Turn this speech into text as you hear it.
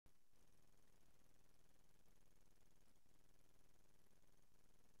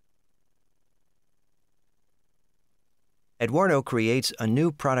Eduardo creates a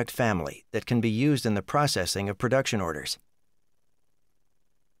new product family that can be used in the processing of production orders.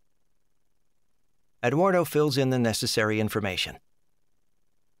 Eduardo fills in the necessary information.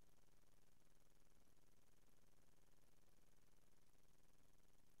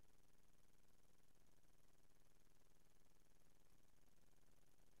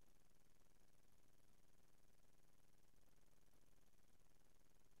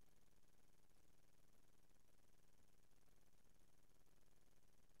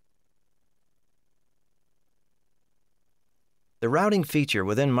 The routing feature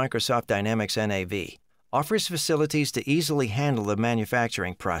within Microsoft Dynamics NAV offers facilities to easily handle the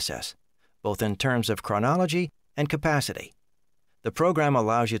manufacturing process, both in terms of chronology and capacity. The program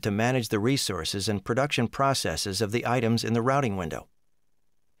allows you to manage the resources and production processes of the items in the routing window.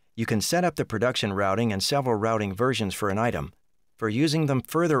 You can set up the production routing and several routing versions for an item for using them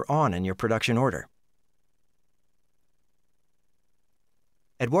further on in your production order.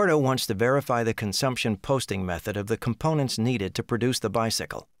 Eduardo wants to verify the consumption posting method of the components needed to produce the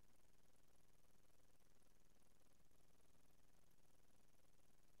bicycle.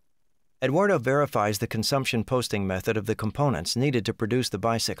 Eduardo verifies the consumption posting method of the components needed to produce the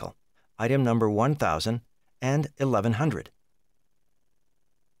bicycle, item number 1000 and 1100.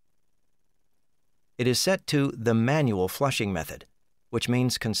 It is set to the manual flushing method, which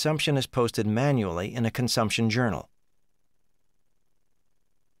means consumption is posted manually in a consumption journal.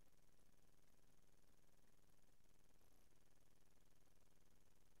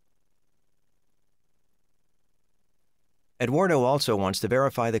 Eduardo also wants to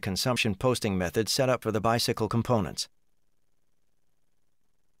verify the consumption posting method set up for the bicycle components.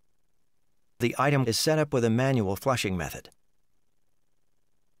 The item is set up with a manual flushing method.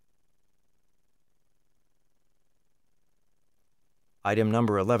 Item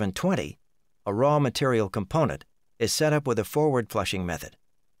number 1120, a raw material component, is set up with a forward flushing method.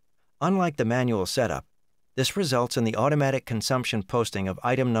 Unlike the manual setup, this results in the automatic consumption posting of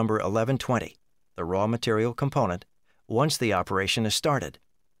item number 1120, the raw material component, once the operation is started.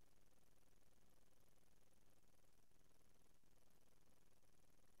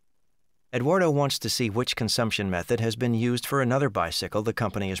 Eduardo wants to see which consumption method has been used for another bicycle the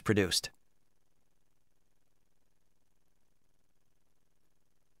company has produced.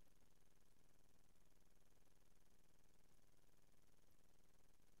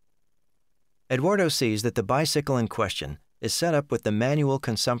 Eduardo sees that the bicycle in question is set up with the manual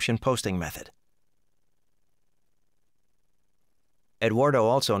consumption posting method. Eduardo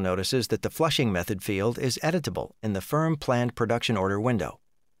also notices that the flushing method field is editable in the firm planned production order window.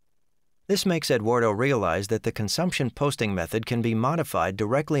 This makes Eduardo realize that the consumption posting method can be modified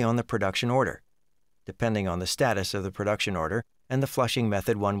directly on the production order, depending on the status of the production order and the flushing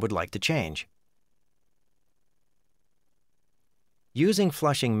method one would like to change. Using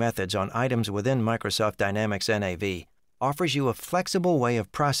flushing methods on items within Microsoft Dynamics NAV offers you a flexible way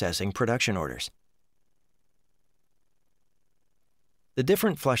of processing production orders. The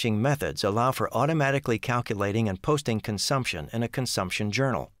different flushing methods allow for automatically calculating and posting consumption in a consumption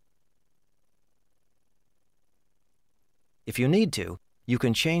journal. If you need to, you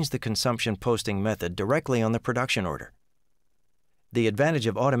can change the consumption posting method directly on the production order. The advantage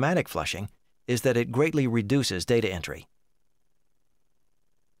of automatic flushing is that it greatly reduces data entry.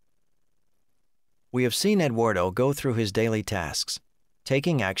 We have seen Eduardo go through his daily tasks,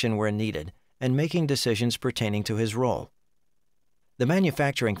 taking action where needed and making decisions pertaining to his role. The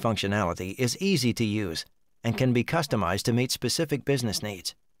manufacturing functionality is easy to use and can be customized to meet specific business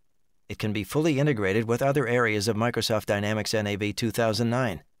needs. It can be fully integrated with other areas of Microsoft Dynamics NAV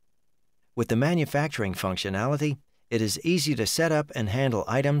 2009. With the manufacturing functionality, it is easy to set up and handle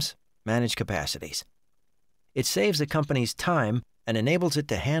items, manage capacities. It saves the company's time and enables it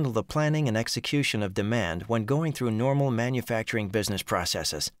to handle the planning and execution of demand when going through normal manufacturing business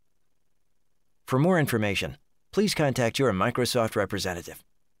processes. For more information, please contact your Microsoft representative.